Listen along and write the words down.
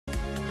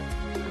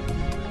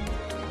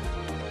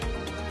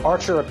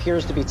Archer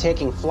appears to be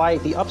taking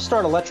flight. The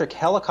upstart electric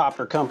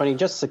helicopter company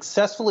just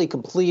successfully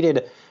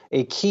completed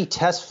a key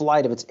test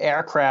flight of its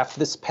aircraft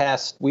this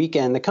past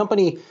weekend. The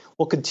company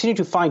will continue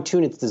to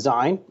fine-tune its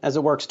design as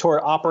it works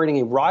toward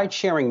operating a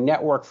ride-sharing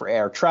network for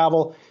air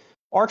travel.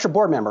 Archer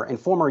board member and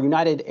former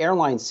United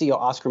Airlines CEO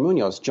Oscar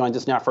Munoz joins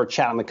us now for a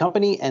chat on the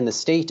company and the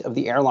state of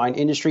the airline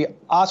industry.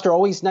 Oscar,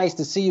 always nice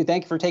to see you.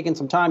 Thank you for taking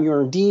some time.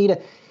 You're indeed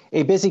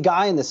a busy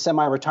guy in this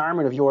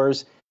semi-retirement of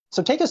yours.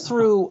 So take us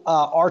through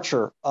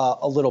Archer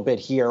a little bit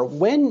here.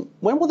 When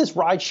will this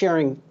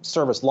ride-sharing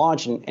service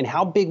launch, and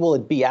how big will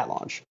it be at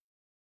launch?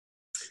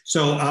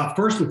 So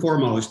first and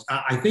foremost,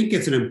 I think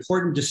it's an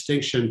important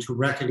distinction to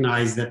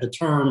recognize that the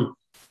term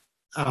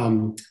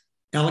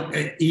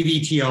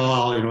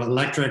eVTOL,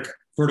 electric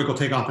vertical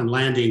takeoff and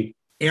landing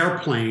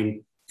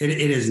airplane, it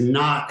is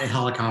not a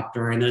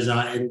helicopter. And there's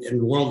in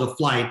the world of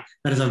flight,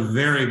 that is a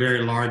very,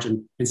 very large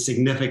and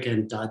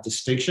significant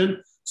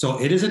distinction. So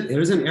it is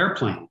an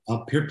airplane,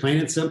 plain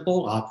and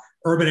simple.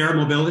 Urban air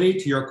mobility,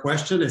 to your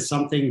question, is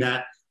something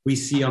that we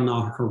see on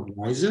the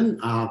horizon.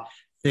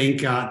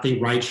 Think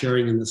ride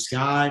sharing in the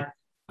sky.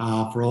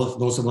 For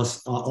those of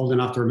us old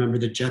enough to remember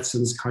the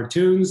Jetsons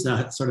cartoons,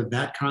 sort of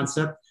that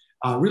concept.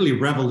 Really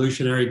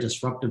revolutionary,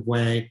 disruptive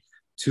way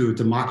to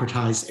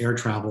democratize air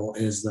travel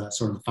is the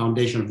sort of the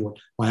foundation of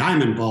why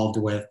I'm involved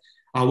with.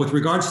 With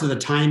regards to the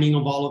timing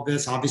of all of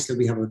this, obviously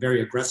we have a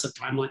very aggressive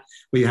timeline.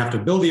 We have to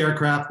build the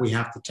aircraft, we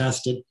have to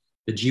test it.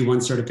 The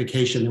G1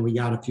 certification that we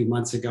got a few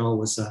months ago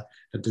was the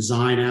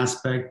design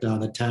aspect,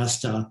 the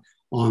test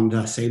on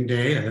the same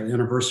day,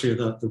 anniversary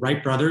of the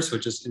Wright brothers,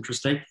 which is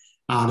interesting.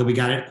 That we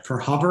got it for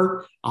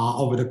hover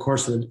over the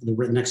course of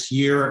the next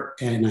year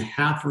and a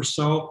half or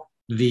so.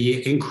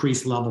 The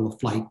increased level of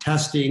flight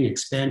testing,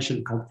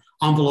 expansion,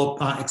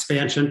 envelope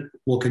expansion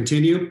will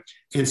continue.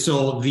 And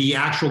so the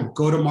actual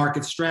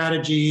go-to-market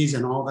strategies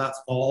and all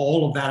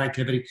of that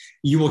activity,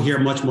 you will hear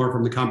much more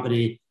from the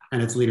company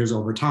and its leaders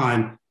over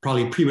time.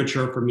 Probably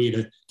premature for me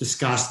to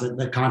discuss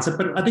the concept,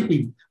 but I think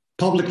we've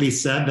publicly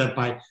said that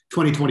by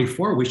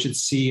 2024, we should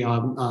see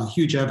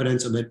huge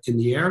evidence of it in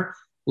the air.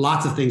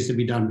 Lots of things to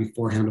be done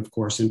beforehand, of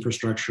course,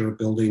 infrastructure,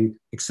 building,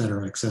 et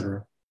cetera, et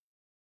cetera.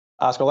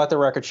 Oscar, let the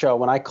record show.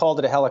 When I called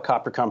it a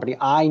helicopter company,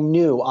 I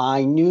knew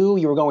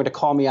you were going to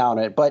call me out on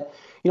it. But,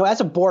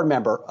 as a board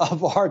member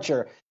of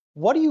Archer,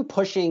 what are you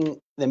pushing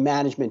the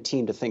management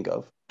team to think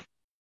of?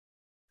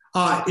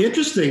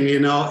 Interesting,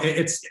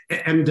 it's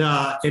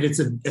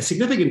a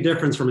significant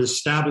difference from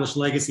established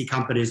legacy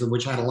companies of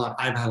which I've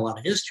had a lot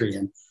of history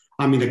in.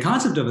 I mean, the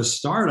concept of a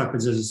startup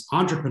is this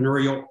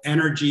entrepreneurial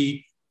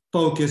energy,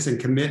 focus, and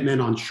commitment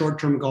on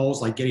short-term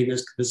goals, like getting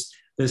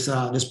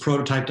this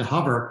prototype to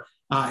hover.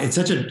 It's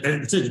such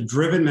a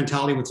driven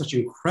mentality with such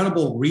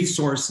incredible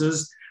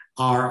resources.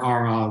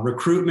 Our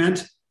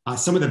recruitment,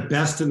 some of the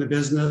best in the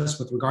business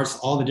with regards to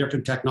all the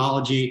different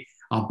technology,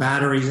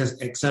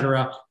 batteries, et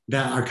cetera,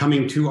 that are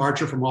coming to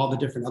Archer from all the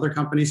different other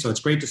companies. So it's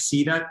great to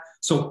see that.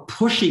 So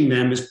pushing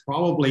them is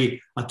probably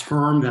a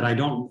term that I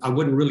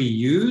wouldn't really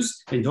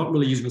use. They don't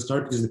really use with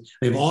startup because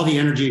they have all the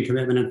energy and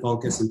commitment and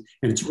focus, and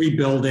it's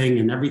rebuilding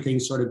and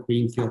everything's sort of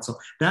greenfield. So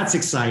that's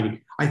exciting.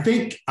 I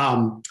think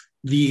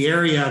the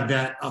area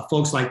that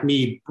folks like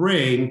me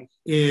bring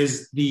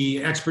is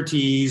the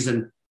expertise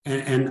and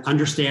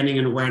understanding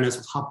and awareness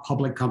of how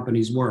public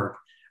companies work.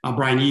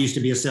 Brian, you used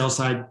to be a sales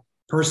side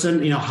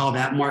person, how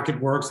that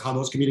market works, how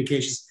those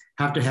communications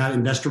have to have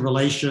investor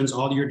relations,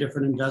 all your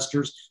different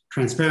investors,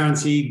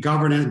 transparency,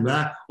 governance,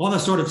 blah, all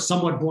that sort of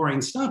somewhat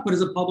boring stuff. But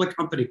as a public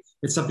company,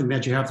 it's something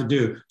that you have to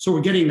do. So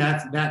we're getting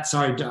that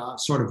side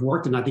sort of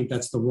worked, and I think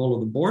that's the role of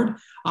the board.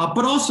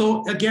 But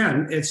also,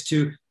 again, it's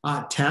to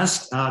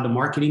test the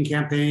marketing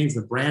campaigns,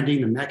 the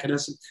branding, the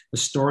mechanism, the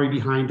story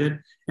behind it.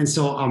 And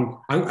so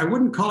I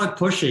wouldn't call it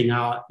pushing.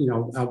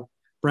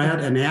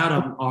 Brad and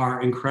Adam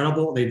are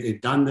incredible.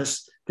 They've done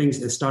this things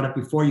that started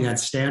before. You had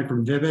Stan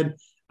from Vivid.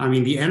 I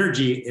mean, the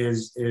energy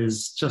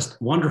is just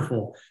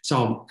wonderful.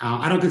 So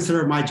I don't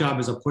consider my job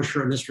as a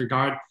pusher in this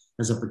regard,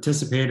 as a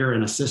participator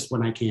and assist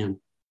when I can.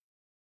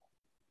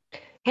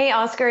 Hey,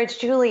 Oscar, it's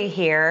Julie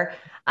here.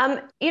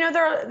 There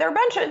are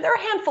a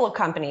handful of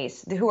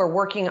companies who are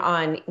working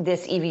on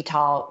this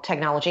eVTOL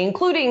technology,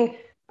 including,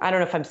 I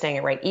don't know if I'm saying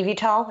it right,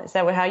 eVTOL? Is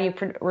that how you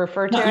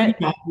refer to it?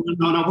 No,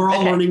 we're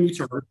all learning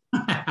each other.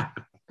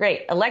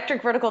 Great.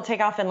 Electric vertical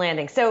takeoff and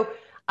landing. So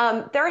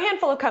there are a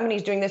handful of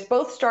companies doing this,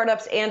 both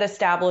startups and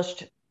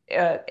established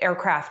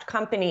aircraft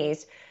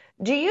companies.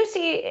 Do you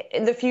see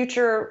the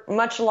future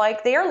much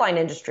like the airline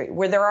industry,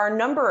 where there are a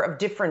number of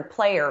different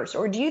players,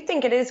 or do you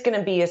think it is going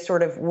to be a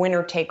sort of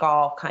winner take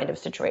all kind of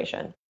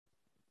situation?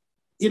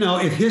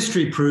 If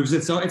history proves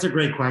it, so it's a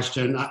great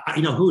question.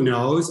 Who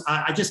knows?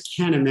 I just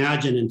can't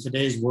imagine in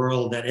today's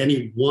world that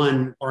any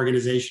one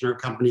organization or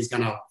company is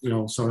going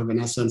to, sort of in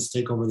essence,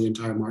 take over the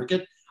entire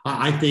market.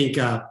 I think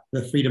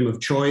the freedom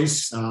of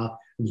choice,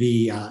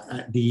 the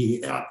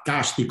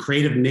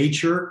creative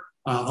nature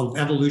of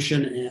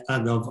evolution,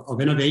 of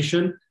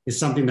innovation is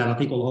something that I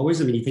think will always,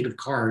 you think of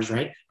cars,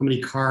 right? How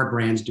many car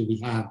brands do we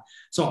have?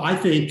 So I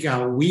think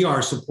we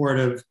are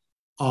supportive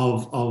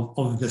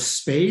of the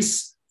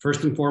space,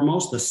 first and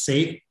foremost, the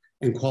safe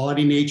and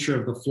quality nature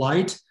of the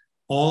flight,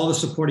 all the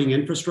supporting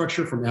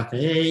infrastructure from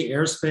FAA,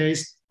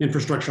 airspace,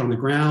 infrastructure on the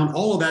ground,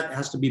 all of that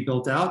has to be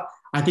built out.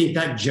 I think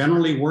that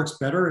generally works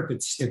better if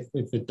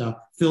it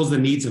fills the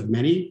needs of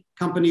many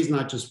companies,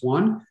 not just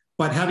one.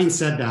 But having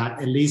said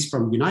that, at least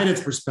from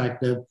United's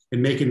perspective,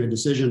 in making the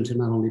decision to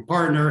not only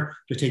partner,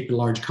 to take the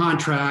large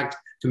contract,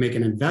 to make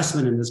an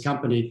investment in this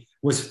company,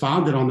 was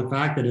founded on the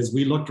fact that as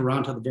we looked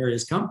around to the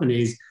various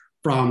companies,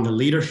 from the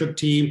leadership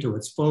team to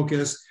its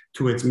focus,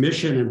 to its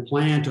mission and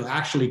plan to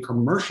actually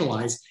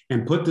commercialize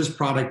and put this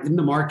product in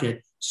the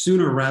market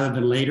sooner rather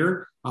than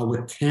later,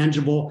 with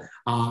tangible,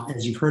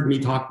 as you've heard me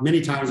talk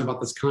many times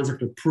about this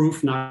concept of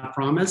proof, not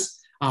promise.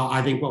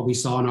 I think what we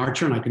saw in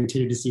Archer, and I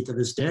continue to see to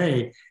this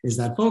day, is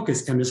that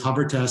focus. And this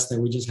hover test that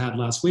we just had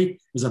last week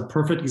is a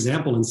perfect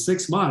example. In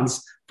 6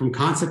 months, from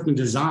concept and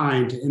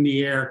design to in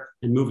the air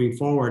and moving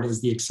forward,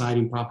 is the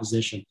exciting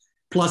proposition.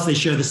 Plus, they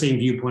share the same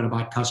viewpoint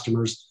about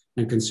customers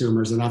and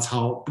consumers, and that's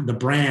how the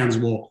brands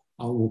will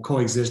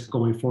coexist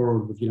going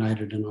forward with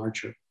United and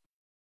Archer.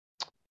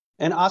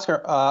 And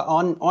Oscar,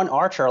 on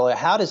Archer,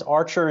 how does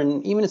Archer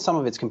and even some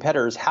of its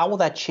competitors, how will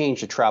that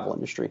change the travel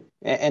industry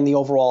and the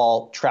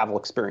overall travel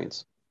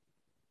experience?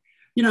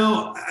 You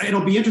know,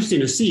 it'll be interesting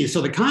to see.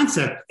 So the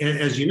concept,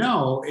 as you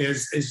know,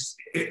 is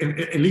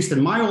at least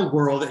in my old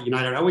world at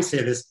United, I always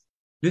say this,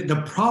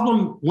 the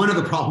problem, one of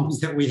the problems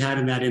that we had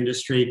in that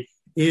industry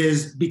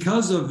is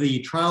because of the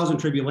trials and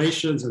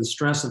tribulations and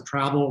stress of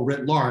travel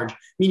writ large,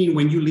 meaning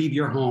when you leave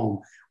your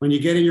home, when you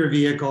get in your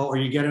vehicle or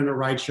you get in a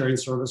ride-sharing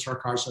service or a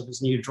car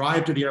service and you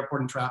drive to the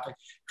airport in traffic,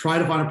 try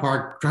to find a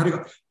park, try to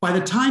go. By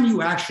the time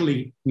you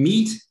actually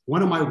meet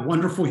one of my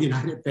wonderful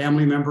United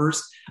family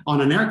members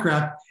on an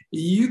aircraft,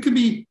 you can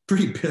be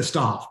pretty pissed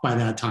off by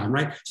that time,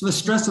 right? So the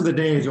stress of the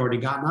day has already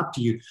gotten up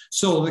to you.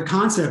 So the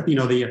concept,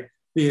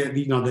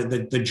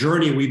 the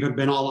journey we've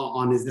been all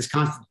on is this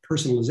constant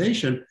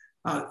personalization.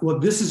 Well,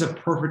 this is a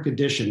perfect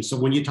addition. So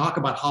when you talk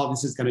about how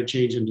this is going to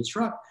change and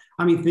disrupt,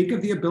 I mean, think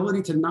of the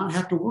ability to not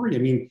have to worry. I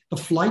mean, the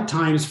flight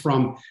times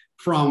from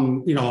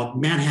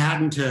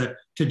Manhattan to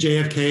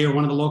JFK or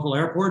one of the local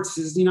airports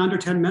is under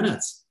 10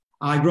 minutes.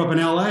 I grew up in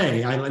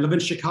LA. I live in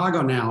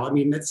Chicago now. I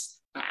mean,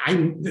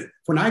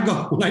 when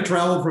I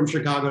travel from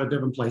Chicago to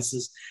different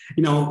places,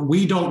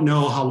 we don't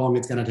know how long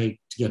it's going to take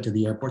to get to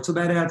the airport. So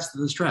that adds to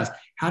the stress.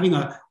 Having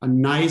a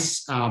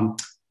nice,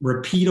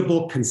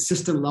 repeatable,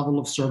 consistent level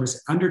of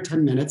service under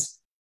 10 minutes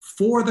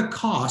for the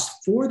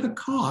cost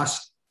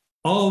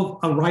of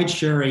a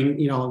ride-sharing,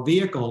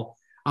 vehicle.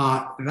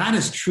 That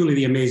is truly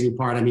the amazing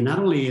part. I mean, not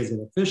only is it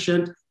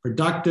efficient,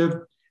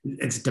 productive,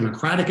 it's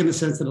democratic in the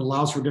sense that it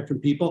allows for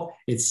different people,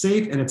 it's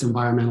safe, and it's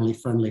environmentally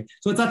friendly.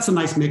 So that's a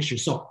nice mixture.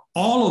 So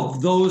all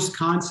of those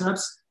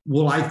concepts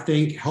will, I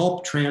think,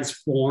 help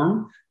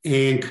transform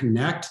and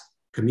connect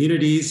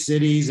communities,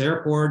 cities,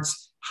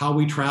 airports, how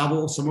we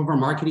travel. Some of our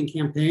marketing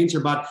campaigns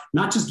are about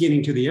not just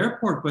getting to the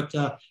airport, but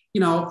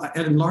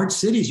in large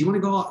cities, you want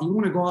to go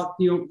out,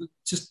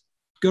 just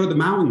go to the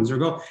mountains or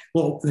go.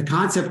 Well, the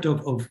concept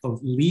of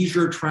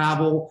leisure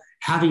travel,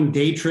 having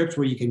day trips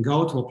where you can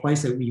go to a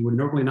place that you would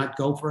normally not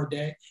go for a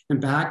day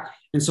and back.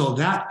 And so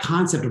that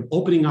concept of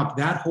opening up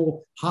that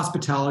whole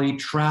hospitality,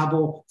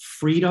 travel,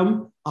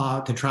 freedom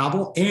to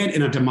travel, and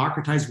in a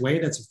democratized way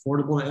that's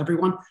affordable to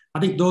everyone, I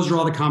think those are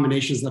all the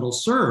combinations that'll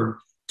serve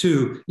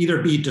to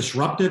either be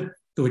disruptive,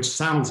 which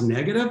sounds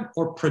negative,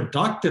 or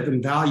productive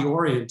and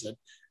value-oriented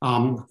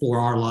for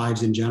our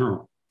lives in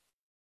general.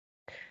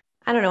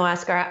 I don't know,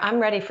 Oscar. I'm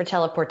ready for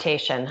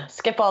teleportation.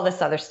 Skip all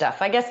this other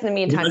stuff. I guess in the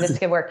meantime, this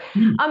could work.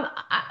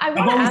 I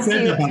want to ask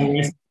you. That, by the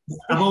way.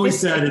 I've always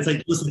said, it's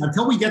like, listen,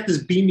 until we get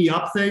this beam me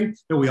up thing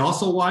that we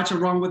also watch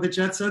along with the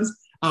Jetsons,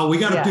 we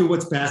got to do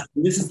what's best.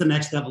 And this is the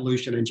next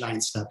evolution and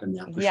giant step in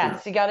that.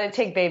 Yes, you got to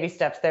take baby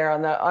steps there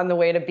on the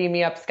way to beam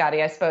me up,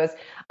 Scotty, I suppose.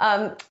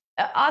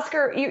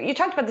 Oscar, you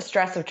talked about the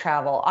stress of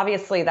travel.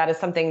 Obviously, that is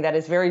something that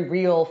is very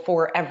real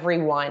for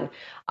everyone.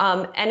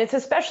 And it's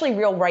especially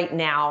real right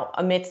now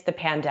amidst the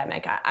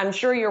pandemic. I'm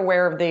sure you're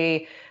aware of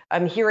the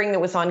hearing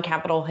that was on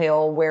Capitol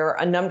Hill where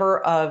a number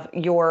of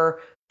your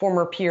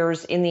former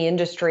peers in the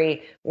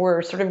industry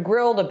were sort of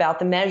grilled about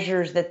the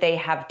measures that they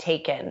have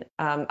taken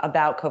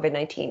about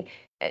COVID-19.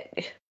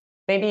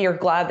 Maybe you're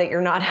glad that you're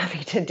not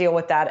having to deal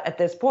with that at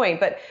this point.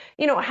 But,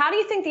 how do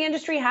you think the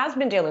industry has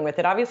been dealing with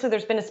it? Obviously,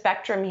 there's been a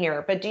spectrum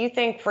here. But do you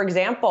think, for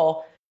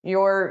example,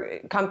 your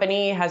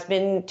company has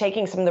been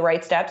taking some of the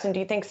right steps? And do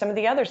you think some of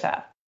the others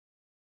have?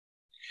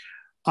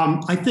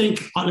 I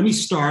think, let me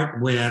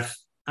start with,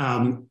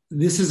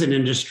 this is an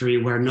industry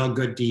where no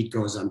good deed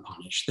goes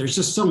unpunished. There's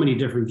just so many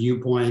different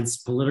viewpoints,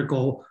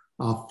 political,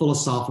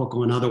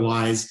 philosophical, and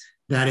otherwise,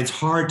 that it's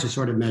hard to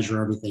sort of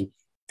measure everything.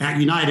 At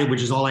United,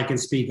 which is all I can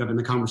speak of in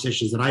the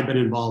conversations that I've been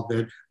involved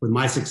in with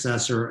my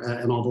successor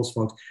and all those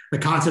folks, the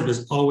concept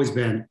has always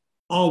been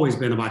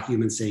about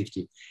human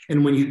safety.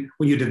 And when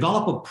you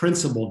develop a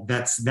principle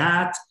that's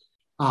that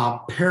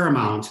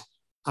paramount,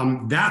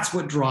 that's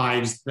what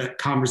drives the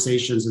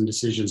conversations and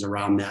decisions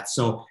around that.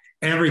 So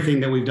everything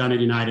that we've done at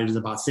United is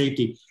about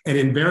safety. And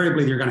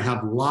invariably, you're going to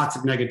have lots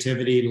of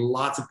negativity,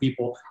 lots of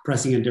people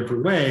pressing in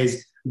different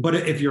ways. But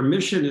if your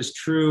mission is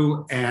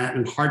true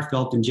and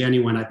heartfelt and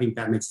genuine, I think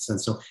that makes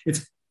sense. So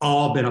it's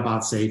all been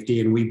about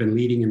safety, and we've been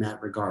leading in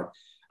that regard.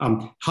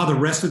 How the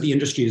rest of the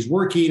industry is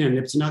working, and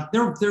it's not,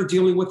 they're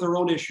dealing with their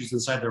own issues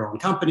inside their own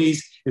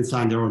companies,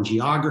 inside their own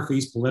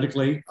geographies,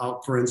 politically,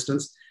 for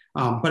instance.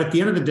 But at the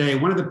end of the day,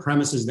 one of the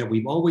premises that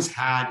we've always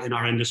had in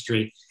our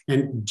industry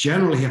and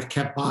generally have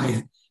kept by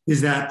it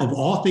is that of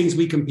all things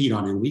we compete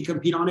on, and we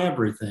compete on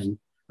everything,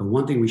 the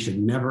one thing we should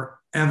never,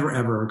 ever,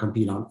 ever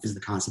compete on is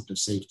the concept of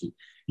safety.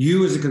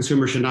 You as a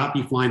consumer should not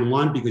be flying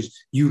one because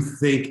you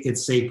think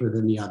it's safer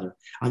than the other.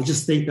 I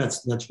just think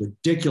that's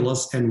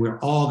ridiculous, and we're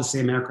all the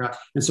same aircraft.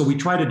 And so we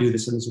try to do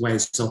this in this way.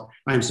 So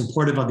I am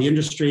supportive of the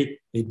industry.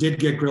 They did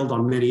get grilled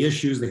on many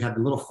issues. They had a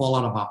little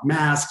fallout about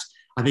masks.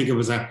 I think it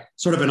was a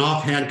sort of an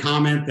offhand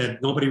comment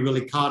that nobody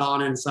really caught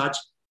on and such.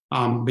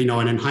 And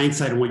in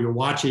hindsight, and what you're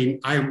watching,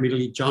 I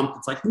immediately jumped.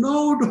 It's like,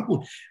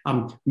 no.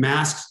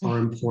 Masks are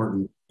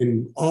important,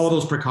 and all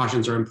those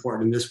precautions are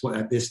important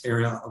in this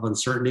area of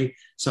uncertainty.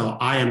 So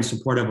I am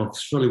supportive of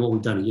really what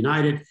we've done at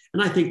United,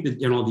 and I think that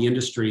the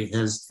industry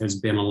has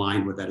been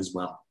aligned with that as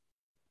well.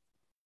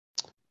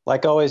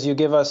 Like always, you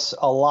give us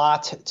a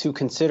lot to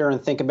consider and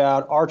think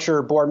about.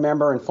 Archer board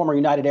member and former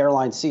United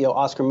Airlines CEO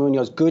Oscar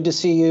Munoz, good to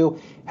see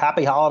you.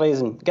 Happy holidays,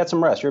 and get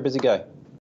some rest. You're a busy guy.